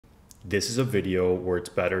This is a video where it's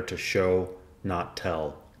better to show, not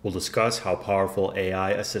tell. We'll discuss how powerful AI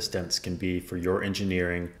assistants can be for your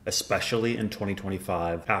engineering, especially in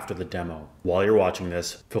 2025 after the demo. While you're watching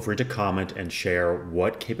this, feel free to comment and share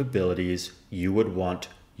what capabilities you would want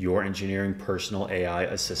your engineering personal AI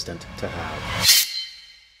assistant to have.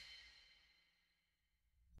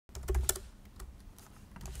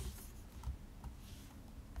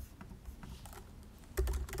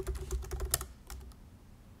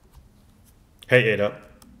 Hey, Ada.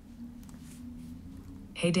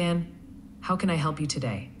 Hey, Dan. How can I help you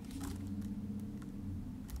today?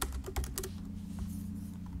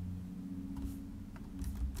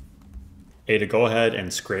 Ada, go ahead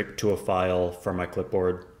and scrape to a file from my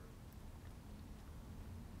clipboard.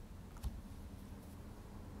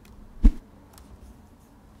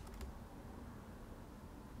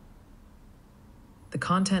 The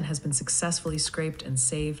content has been successfully scraped and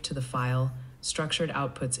saved to the file structured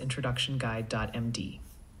outputs introduction guide.md.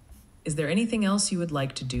 Is there anything else you would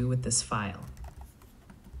like to do with this file?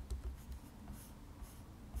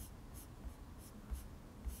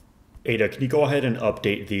 Ada, can you go ahead and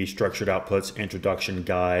update the structured outputs introduction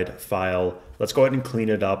guide file? Let's go ahead and clean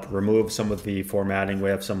it up, remove some of the formatting.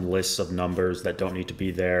 We have some lists of numbers that don't need to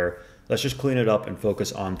be there. Let's just clean it up and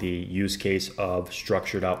focus on the use case of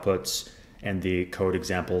structured outputs and the code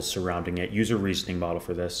examples surrounding it. Use a reasoning model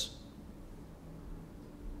for this.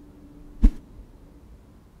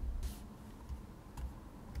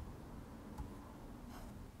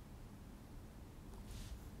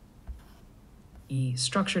 The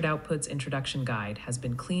Structured Outputs Introduction Guide has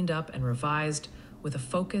been cleaned up and revised with a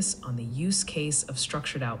focus on the use case of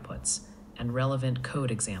structured outputs and relevant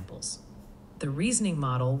code examples. The reasoning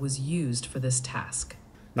model was used for this task.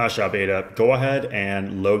 Nice job, Ada. Go ahead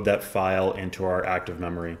and load that file into our active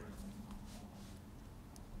memory.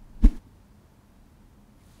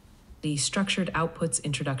 The Structured Outputs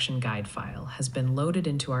Introduction Guide file has been loaded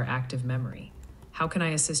into our active memory. How can I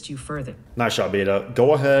assist you further? Nice job, Ada.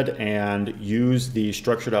 Go ahead and use the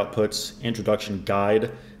structured outputs introduction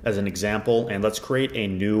guide as an example, and let's create a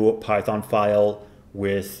new Python file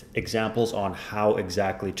with examples on how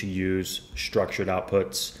exactly to use structured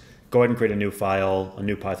outputs. Go ahead and create a new file, a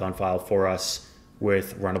new Python file for us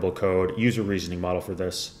with runnable code. Use a reasoning model for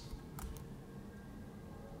this.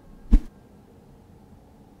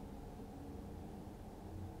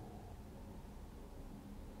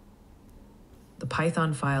 The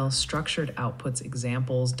Python file structured outputs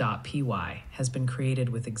examples.py has been created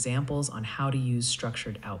with examples on how to use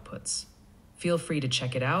structured outputs. Feel free to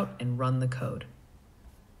check it out and run the code.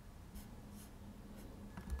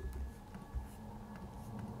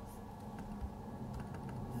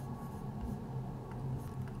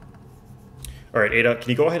 All right, Ada, can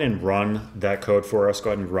you go ahead and run that code for us? Go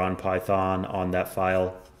ahead and run Python on that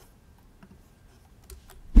file.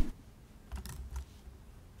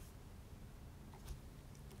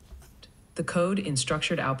 The code in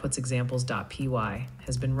structured outputs examples.py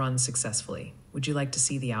has been run successfully. Would you like to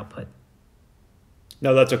see the output?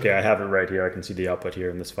 No, that's okay. I have it right here. I can see the output here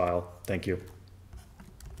in this file. Thank you.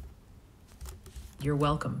 You're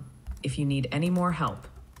welcome. If you need any more help,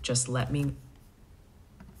 just let me know.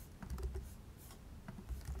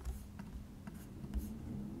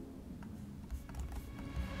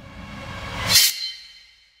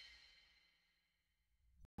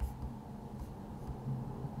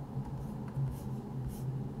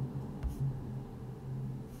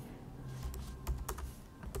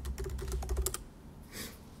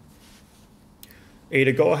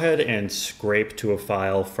 Ada, go ahead and scrape to a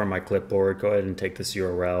file from my clipboard. Go ahead and take this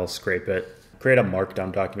URL, scrape it, create a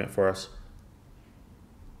markdown document for us.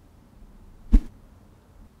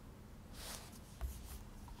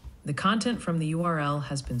 The content from the URL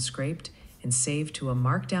has been scraped and saved to a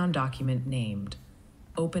markdown document named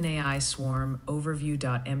OpenAI Swarm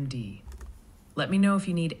Overview.md. Let me know if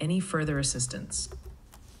you need any further assistance.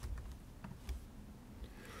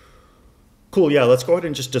 Cool, yeah, let's go ahead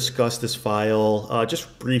and just discuss this file.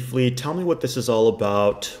 Just briefly, tell me what this is all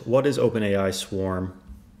about. What is OpenAI Swarm?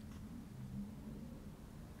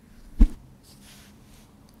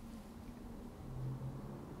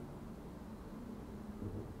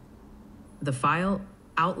 The file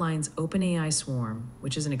outlines OpenAI Swarm,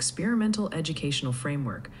 which is an experimental educational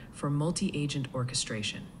framework for multi-agent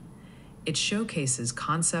orchestration. It showcases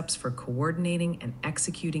concepts for coordinating and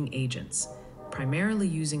executing agents, primarily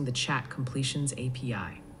using the Chat Completions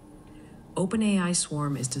API. OpenAI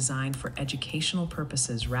Swarm is designed for educational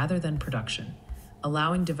purposes rather than production,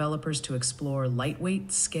 allowing developers to explore lightweight,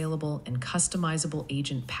 scalable, and customizable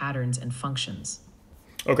agent patterns and functions.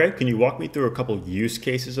 Okay, can you walk me through a couple use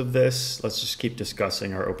cases of this? Let's just keep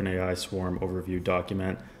discussing our OpenAI Swarm overview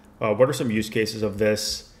document. What are some use cases of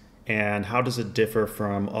this, and how does it differ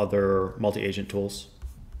from other multi-agent tools?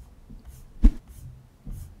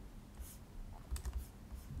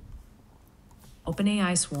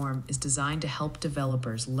 OpenAI Swarm is designed to help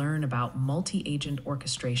developers learn about multi-agent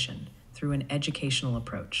orchestration through an educational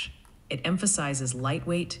approach. It emphasizes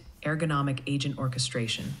lightweight, ergonomic agent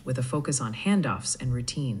orchestration with a focus on handoffs and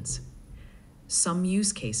routines. Some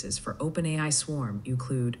use cases for OpenAI Swarm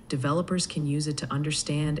include developers can use it to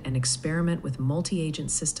understand and experiment with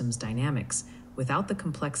multi-agent systems dynamics without the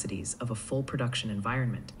complexities of a full production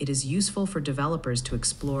environment. It is useful for developers to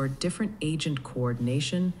explore different agent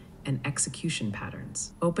coordination and execution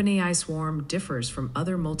patterns. OpenAI Swarm differs from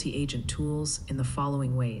other multi-agent tools in the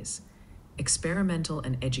following ways: experimental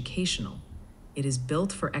and educational. It is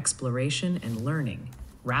built for exploration and learning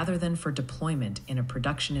rather than for deployment in a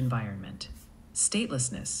production environment.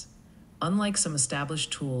 Statelessness. Unlike some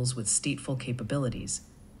established tools with stateful capabilities,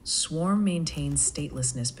 Swarm maintains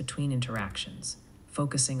statelessness between interactions,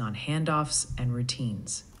 focusing on handoffs and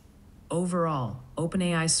routines. Overall,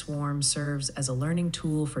 OpenAI Swarm serves as a learning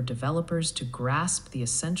tool for developers to grasp the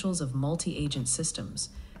essentials of multi-agent systems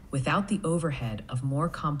without the overhead of more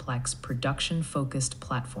complex production-focused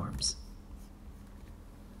platforms.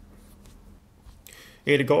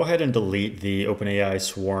 Okay, to go ahead and delete the OpenAI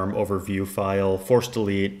Swarm overview file, force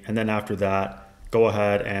delete, and then after that, go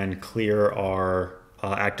ahead and clear our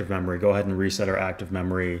active memory. Go ahead and reset our active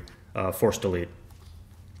memory, force delete.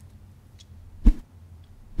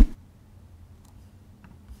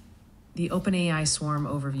 The OpenAI Swarm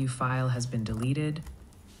overview file has been deleted,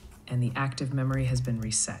 and the active memory has been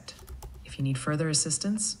reset. If you need further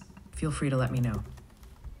assistance, feel free to let me know.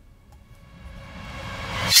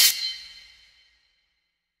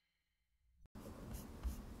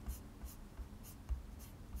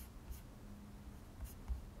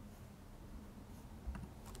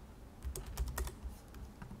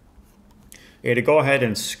 Okay, to go ahead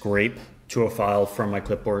and scrape to a file from my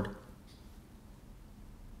clipboard.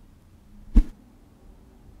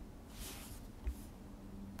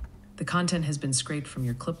 The content has been scraped from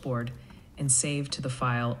your clipboard and saved to the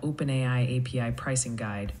file OpenAI API Pricing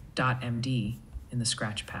Guide.md in the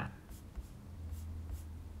Scratchpad.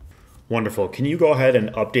 Wonderful. Can you go ahead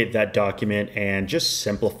and update that document and just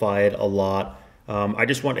simplify it a lot? I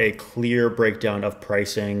just want a clear breakdown of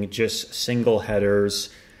pricing, just single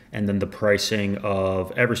headers, and then the pricing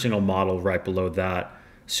of every single model right below that.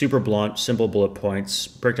 Super blunt, simple bullet points.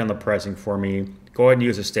 Break down the pricing for me. Go ahead and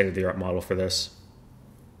use a state-of-the-art model for this.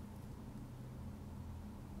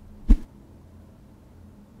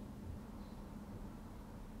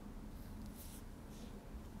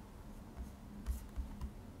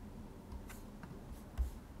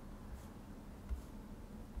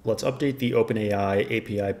 Let's update the OpenAI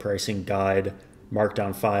API Pricing Guide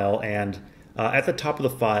markdown file, and at the top of the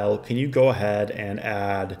file, can you go ahead and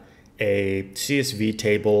add a CSV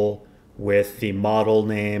table with the model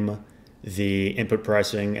name, the input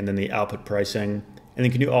pricing, and then the output pricing? And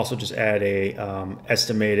then can you also just add a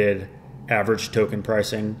estimated average token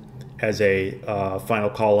pricing as a final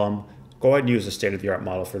column? Go ahead and use a state-of-the-art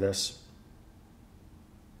model for this.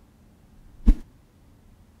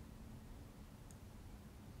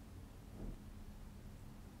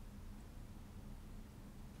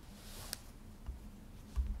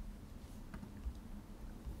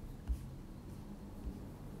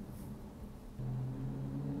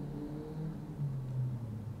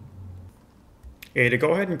 Okay, to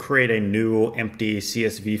go ahead and create a new empty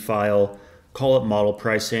CSV file, call it model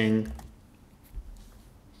pricing.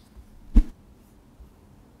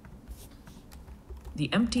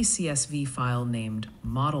 The empty CSV file named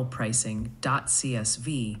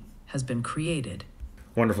modelpricing.csv has been created.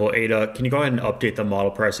 Wonderful. Ada, can you go ahead and update the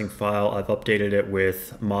model pricing file? I've updated it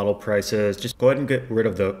with model prices. Just go ahead and get rid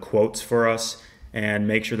of the quotes for us and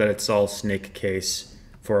make sure that it's all snake case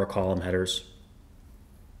for our column headers.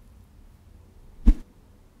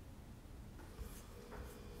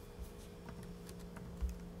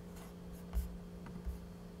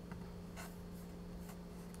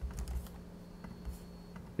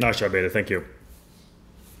 Nice job, Ada. Thank you.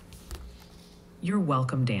 You're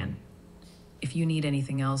welcome, Dan. If you need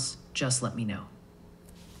anything else, just let me know.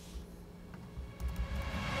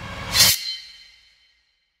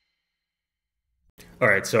 All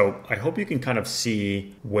right, so I hope you can kind of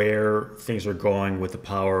see where things are going with the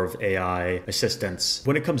power of AI assistants.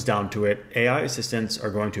 When it comes down to it, AI assistants are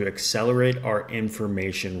going to accelerate our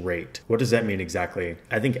information rate. What does that mean exactly?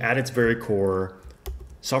 I think at its very core,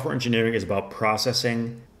 software engineering is about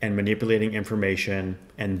processing and manipulating information,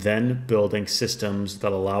 and then building systems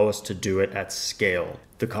that allow us to do it at scale.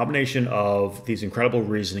 The combination of these incredible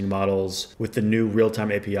reasoning models with the new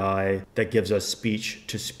Realtime API that gives us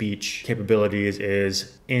speech-to-speech capabilities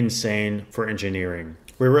is insane for engineering.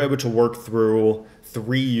 We were able to work through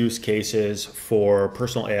 3 use cases for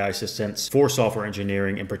personal AI assistants for software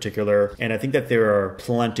engineering in particular, and I think that there are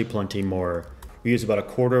plenty more. We use about a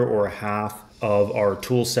quarter or a half of our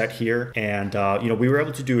tool set here, and we were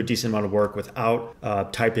able to do a decent amount of work without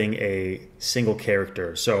typing a single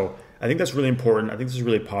character. So I think that's really important. I think this is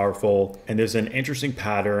really powerful, and there's an interesting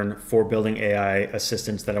pattern for building AI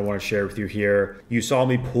assistants that I want to share with you here. You saw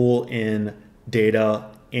me pull in data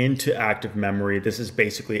into active memory. This is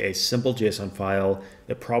basically a simple JSON file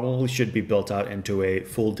that probably should be built out into a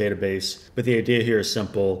full database, but the idea here is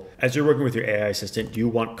simple. As you're working with your AI assistant, you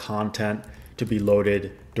want content to be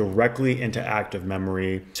loaded directly into active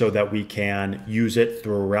memory so that we can use it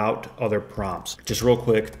throughout other prompts. Just real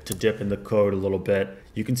quick to dip in the code a little bit,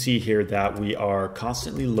 you can see here that we are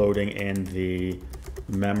constantly loading in the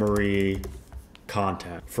memory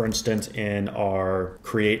content. For instance, in our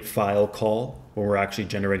create file call, when we're actually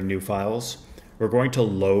generating new files, we're going to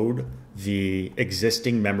load the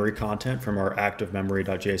existing memory content from our active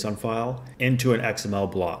memory.json file into an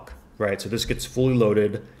XML block, right? So this gets fully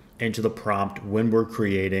loaded into the prompt when we're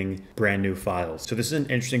creating brand new files. So this is an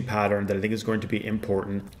interesting pattern that I think is going to be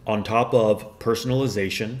important on top of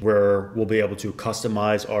personalization, where we'll be able to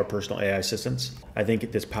customize our personal AI assistants. I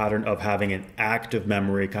think this pattern of having an active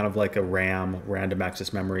memory, kind of like a RAM, random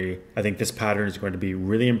access memory, I think this pattern is going to be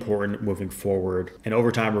really important moving forward. And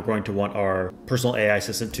over time, we're going to want our personal AI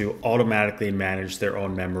assistant to automatically manage their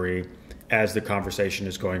own memory as the conversation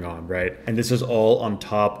is going on, right? And this is all on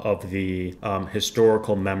top of the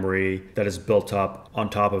historical memory that is built up on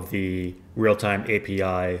top of the Realtime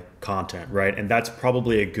API content, right? And that's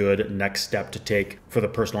probably a good next step to take for the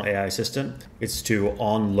personal AI assistant. It's to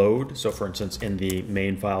onload. So for instance, in the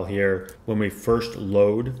main file here, when we first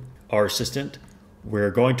load our assistant,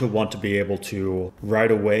 we're going to want to be able to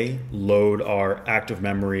right away load our active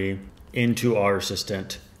memory into our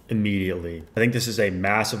assistant immediately. I think this is a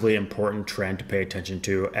massively important trend to pay attention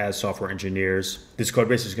to as software engineers. This code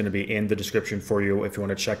base is going to be in the description for you if you want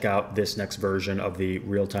to check out this next version of the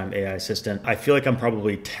Realtime AI Assistant. I feel like I'm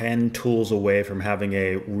probably 10 tools away from having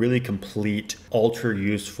a really complete, ultra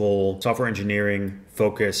useful software engineering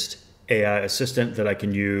focused AI assistant that I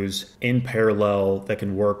can use in parallel, that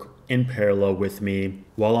can work in parallel with me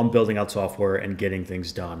while I'm building out software and getting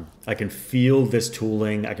things done. I can feel this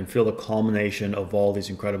tooling. I can feel the culmination of all these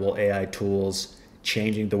incredible AI tools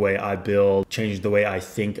changing the way I build, changing the way I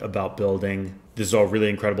think about building. This is all really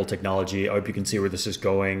incredible technology. I hope you can see where this is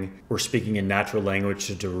going. We're speaking in natural language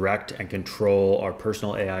to direct and control our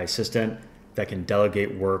personal AI assistant that can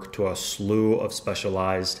delegate work to a slew of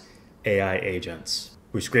specialized AI agents.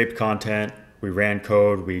 We scraped content, we ran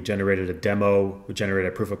code, we generated a demo, we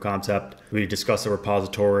generated a proof of concept, we discussed the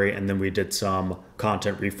repository, and then we did some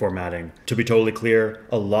content reformatting. To be totally clear,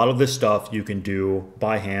 a lot of this stuff you can do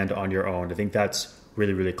by hand on your own. I think that's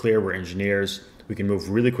really clear. We're engineers. We can move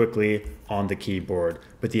really quickly on the keyboard.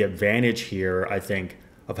 But the advantage here, I think,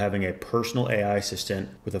 of having a personal AI assistant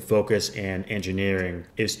with a focus in engineering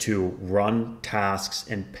is to run tasks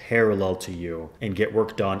in parallel to you and get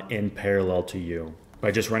work done in parallel to you. By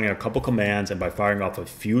just running a couple commands and by firing off a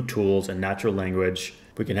few tools in natural language,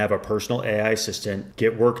 we can have our personal AI assistant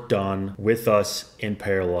get work done with us in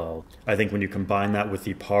parallel. I think when you combine that with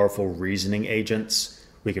the powerful reasoning agents,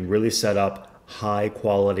 we can really set up high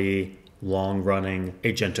quality, long-running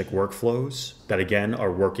agentic workflows that again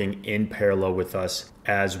are working in parallel with us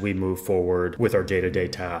as we move forward with our day-to-day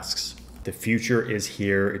tasks. The future is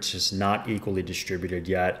here. It's just not equally distributed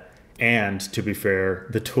yet. And to be fair,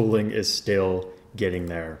 the tooling is still getting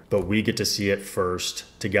there, but we get to see it first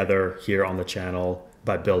together here on the channel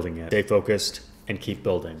by building it. Stay focused and keep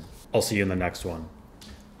building. I'll see you in the next one.